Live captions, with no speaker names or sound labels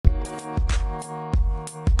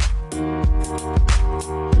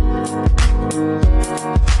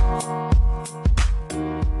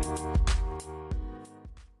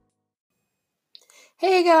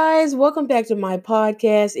guys, welcome back to my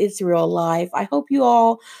podcast. It's Real Life. I hope you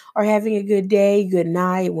all are having a good day, good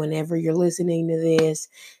night, whenever you're listening to this.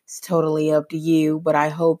 It's totally up to you, but I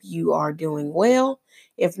hope you are doing well.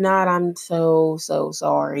 If not, I'm so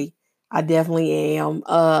sorry. I definitely am.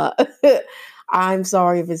 I'm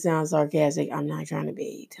sorry if it sounds sarcastic. I'm not trying to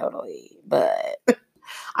be totally, but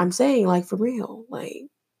I'm saying like for real, like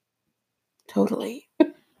totally.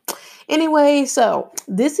 Anyway, so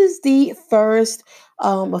this is the first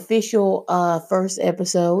official first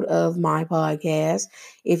episode of my podcast.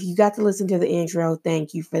 If you got to listen to the intro,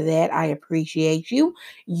 thank you for that. I appreciate you.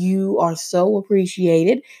 You are so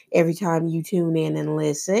appreciated every time you tune in and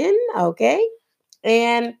listen. Okay.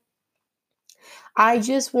 And I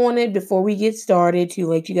just wanted, before we get started, to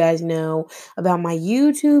let you guys know about my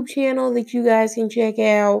YouTube channel that you guys can check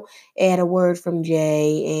out. Add a word from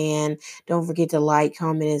Jay. And don't forget to like,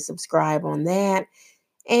 comment, and subscribe on that.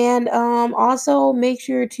 And also make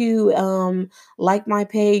sure to like my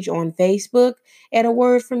page on Facebook at A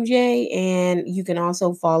Word from Jay. And you can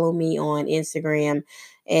also follow me on Instagram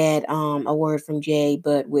at A Word from Jay,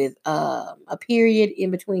 but with a period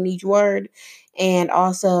in between each word. And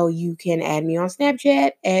also you can add me on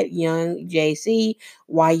Snapchat at YoungJayC,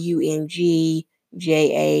 YUNGJAYC.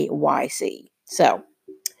 So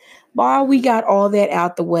while we got all that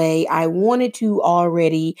out the way, I wanted to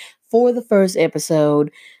already, for the first episode,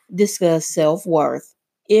 discuss self-worth.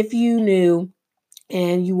 If you knew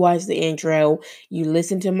and you watched the intro, you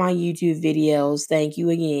listened to my YouTube videos, thank you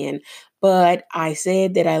again. But I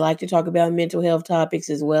said that I like to talk about mental health topics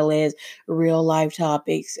as well as real life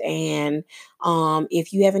topics. And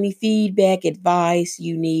if you have any feedback, advice,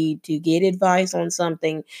 you need to get advice on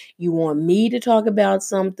something, you want me to talk about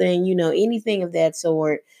something, anything of that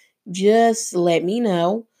sort, just let me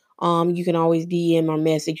know. You can always DM or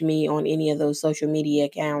message me on any of those social media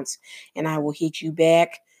accounts, and I will hit you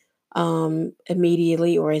back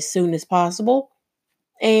immediately or as soon as possible.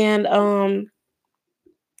 And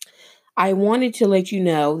I wanted to let you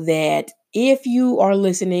know that if you are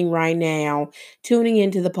listening right now, tuning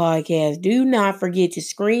into the podcast, do not forget to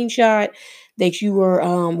screenshot that you were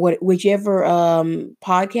whichever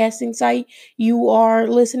podcasting site you are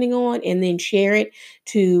listening on, and then share it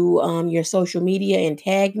to your social media and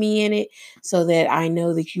tag me in it so that I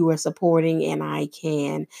know that you are supporting and I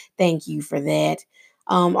can thank you for that.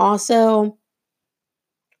 Also,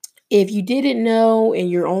 if you didn't know and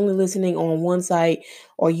you're only listening on one site,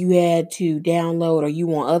 or you had to download, or you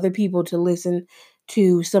want other people to listen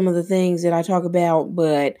to some of the things that I talk about,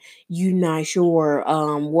 but you're not sure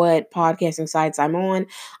what podcasting sites I'm on,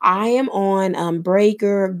 I am on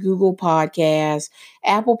Breaker, Google Podcasts,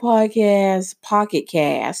 Apple Podcasts, Pocket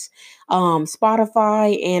Casts,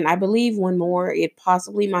 Spotify, and I believe one more. It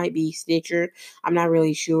possibly might be Stitcher. I'm not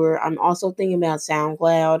really sure. I'm also thinking about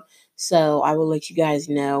SoundCloud. So I will let you guys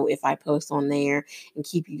know if I post on there and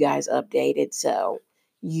keep you guys updated. So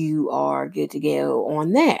you are good to go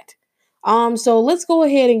on that. So let's go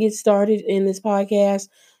ahead and get started in this podcast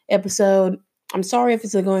episode. I'm sorry if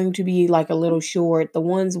it's going to be like a little short. The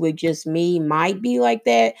ones with just me might be like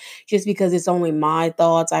that just because it's only my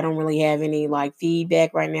thoughts. I don't really have any like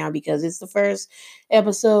feedback right now because it's the first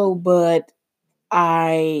episode, but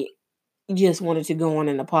I just wanted to go on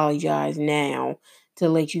and apologize now to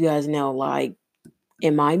let you guys know, like,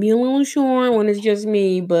 it might be a little short when it's just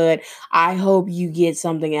me, but I hope you get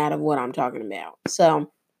something out of what I'm talking about. So,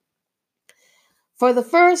 for the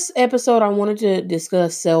first episode, I wanted to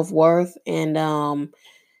discuss self-worth and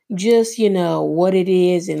just what it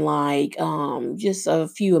is, and like just a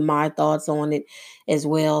few of my thoughts on it as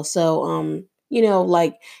well. So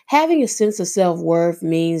like having a sense of self-worth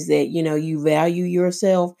means that you value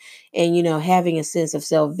yourself, and having a sense of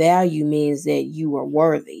self-value means that you are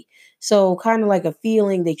worthy. So kind of like a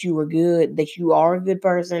feeling that you are good, that you are a good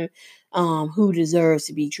person who deserves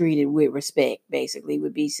to be treated with respect, basically,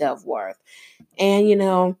 would be self-worth.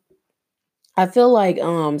 And I feel like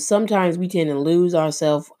sometimes we tend to lose our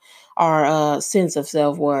sense of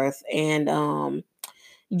self-worth, and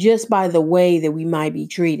just by the way that we might be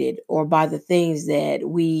treated, or by the things that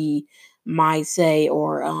we might say,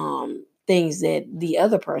 or things that the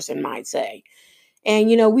other person might say. And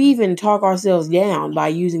we even talk ourselves down by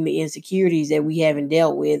using the insecurities that we haven't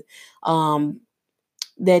dealt with, um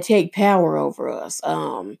that take power over us.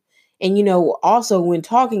 And also when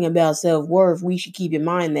talking about self-worth, we should keep in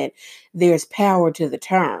mind that there's power to the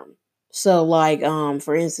term. So like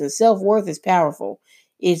for instance, self-worth is powerful.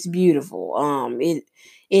 It's beautiful.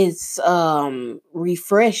 It's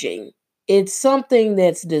refreshing. It's something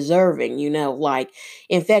that's deserving, like,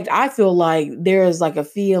 in fact, I feel like there's like a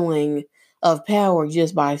feeling of power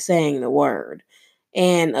just by saying the word.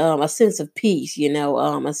 and a sense of peace,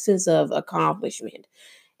 a sense of accomplishment.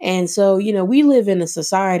 And so, we live in a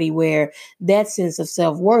society where that sense of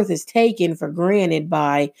self worth is taken for granted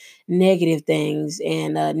by negative things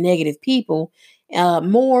and negative people,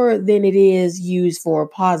 more than it is used for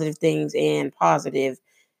positive things and positive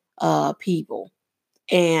people.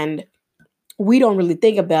 And we don't really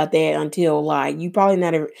think about that until, like, you probably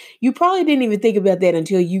didn't even think about that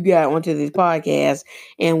until you got onto this podcast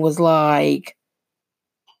and was like,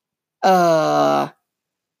 uh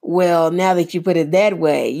well, now that you put it that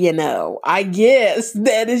way, I guess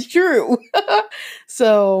that is true.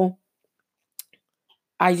 So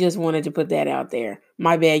I just wanted to put that out there.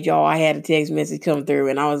 My bad, y'all. I had a text message come through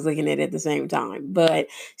and I was looking at it at the same time. But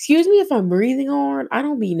excuse me if I'm breathing hard. I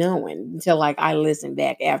don't be knowing until, like, I listen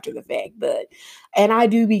back after the fact. And I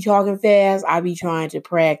do be talking fast. I be trying to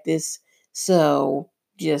practice. So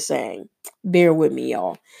just saying, bear with me,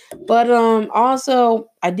 y'all. But also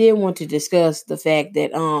I did want to discuss the fact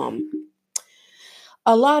that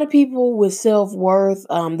a lot of people with self-worth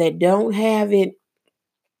that don't have it,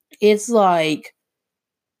 it's like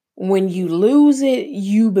when you lose it,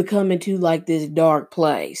 you become into like this dark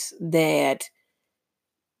place that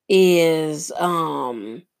is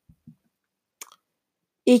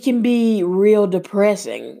it can be real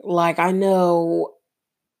depressing. Like, I know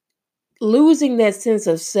losing that sense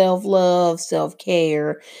of self-love,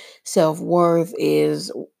 self-care, self-worth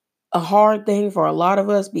is a hard thing for a lot of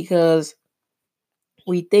us because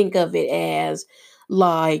we think of it as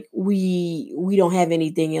like we don't have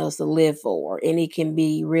anything else to live for, and it can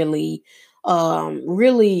be really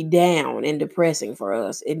down and depressing for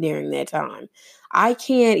us during that time. I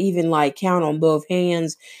can't even like count on both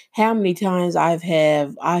hands how many times I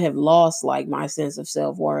have lost like my sense of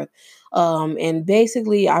self-worth. And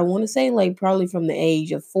basically I want to say like probably from the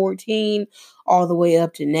age of 14 all the way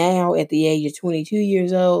up to now at the age of 22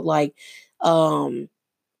 years old, like um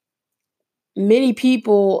many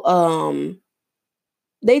people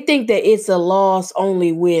they think that it's a loss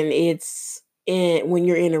only when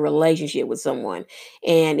you're in a relationship with someone,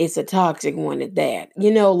 and it's a toxic one at that.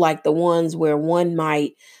 Like the ones where one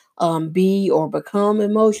might be or become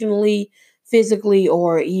emotionally, physically,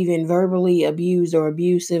 or even verbally abused or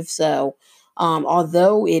abusive. So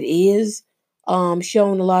although it is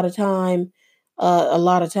shown a lot of times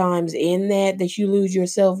in that you lose your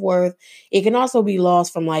self-worth, it can also be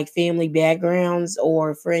lost from like family backgrounds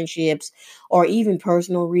or friendships or even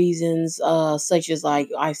personal reasons, such as, like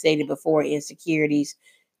I stated before, insecurities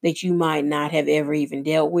that you might not have ever even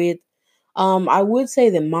dealt with. I would say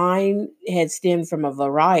that mine had stemmed from a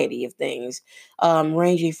variety of things,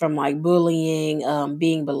 ranging from like bullying,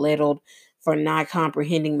 being belittled for not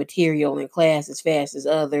comprehending material in class as fast as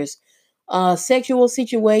others, sexual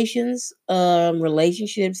situations,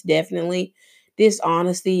 relationships, definitely,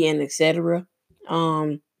 dishonesty, and etc.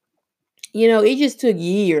 Um, it just took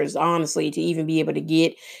years, honestly, to even be able to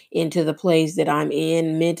get into the place that I'm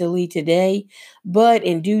in mentally today. But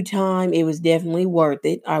in due time, it was definitely worth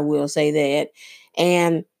it. I will say that.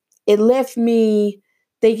 And it left me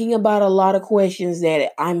thinking about a lot of questions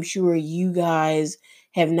that I'm sure you guys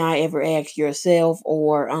have not ever asked yourself,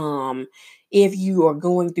 or if you are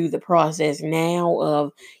going through the process now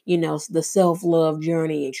of, the self love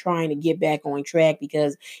journey and trying to get back on track,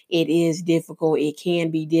 because it is difficult. It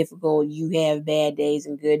can be difficult. You have bad days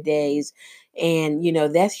and good days. And,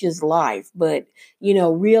 that's just life. But,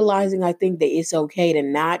 realizing I think that it's okay to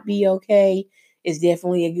not be okay is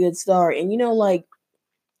definitely a good start. And, like,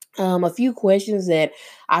 a few questions that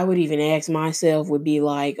I would even ask myself would be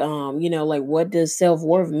like, like, what does self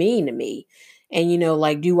worth mean to me? And,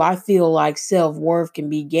 like, do I feel like self worth can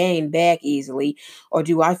be gained back easily? Or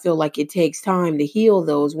do I feel like it takes time to heal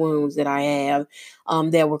those wounds that I have,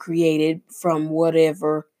 that were created from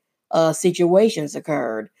whatever situations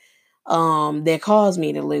occurred that caused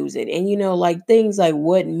me to lose it? And, like, things like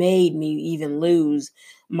what made me even lose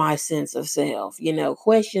my sense of self?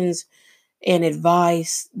 Questions and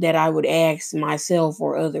advice that I would ask myself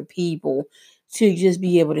or other people to just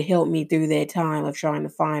be able to help me through that time of trying to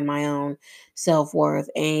find my own self-worth.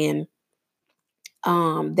 And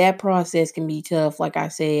that process can be tough, like I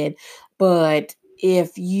said, but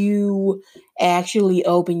if you actually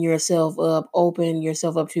open yourself up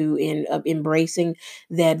to embracing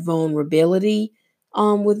that vulnerability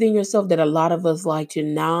within yourself that a lot of us like to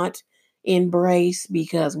not embrace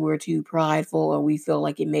because we're too prideful or we feel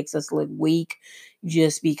like it makes us look weak,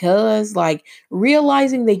 just because, like,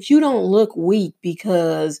 realizing that you don't look weak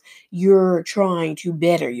because you're trying to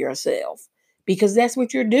better yourself, because that's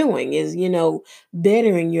what you're doing is,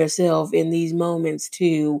 bettering yourself in these moments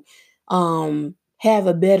to have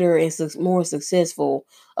a better and more successful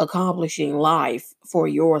accomplishing life for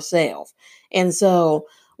yourself. And so,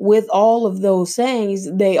 with all of those sayings,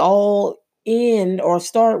 they all end or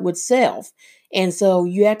start with self. And so,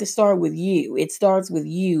 you have to start with you. It starts with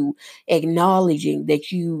you acknowledging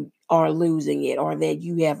that you are losing it or that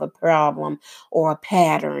you have a problem or a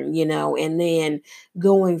pattern, and then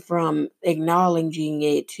going from acknowledging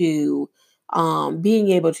it to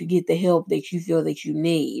being able to get the help that you feel that you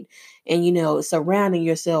need, and surrounding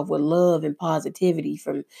yourself with love and positivity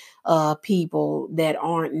from people that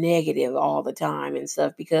aren't negative all the time and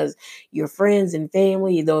stuff, because your friends and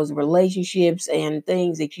family, those relationships and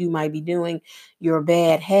things that you might be doing, your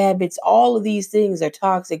bad habits, all of these things are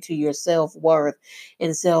toxic to your self-worth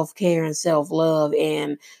and self-care and self-love,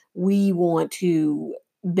 and we want to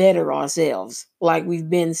better ourselves like we've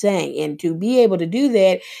been saying. And to be able to do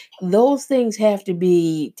that, those things have to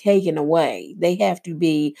be taken away. They have to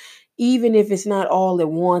be, even if it's not all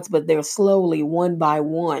at once, but they're slowly, one by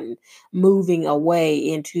one, moving away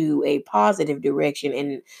into a positive direction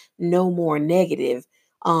and no more negative,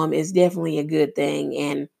 is definitely a good thing.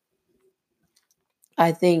 And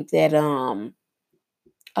I think that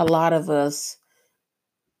a lot of us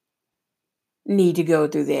need to go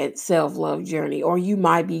through that self-love journey, or you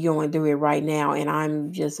might be going through it right now, and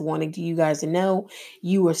I'm just wanting to you guys to know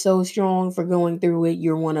you are so strong for going through it.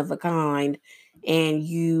 You're one of a kind, and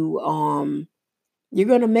you're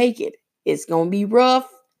going to make it. It's going to be rough.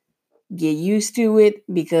 Get used to it,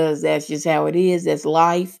 because that's just how it is. That's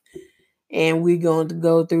life. And we're going to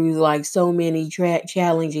go through like so many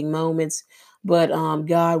challenging moments, but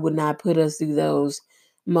God would not put us through those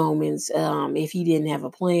moments if he didn't have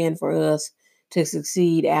a plan for us to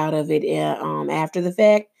succeed out of it after the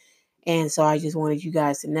fact. And so I just wanted you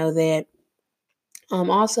guys to know that.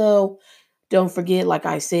 Also, don't forget, like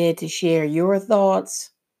I said, to share your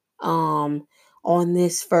thoughts um, on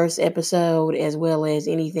this first episode, as well as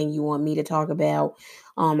anything you want me to talk about.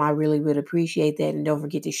 I really would appreciate that. And don't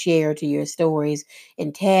forget to share to your stories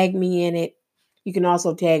and tag me in it. You can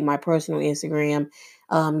also tag my personal Instagram,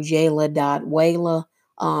 Jayla.Wayla.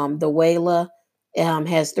 The Wayla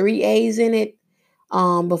has 3 A's in it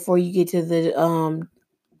before you get to the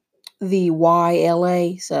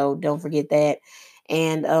YLA. So don't forget that.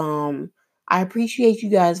 And I appreciate you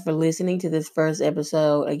guys for listening to this first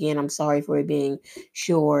episode. Again, I'm sorry for it being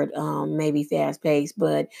short, maybe fast paced,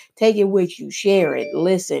 but take it with you, share it,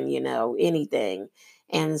 listen, anything.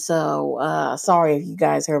 And so sorry if you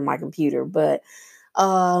guys heard my computer, but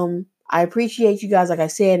I appreciate you guys, like I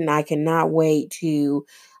said, and I cannot wait to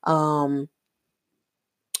um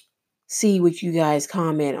see what you guys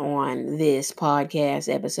comment on this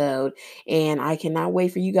podcast episode. And I cannot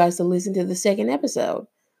wait for you guys to listen to the second episode.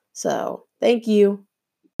 So, thank you.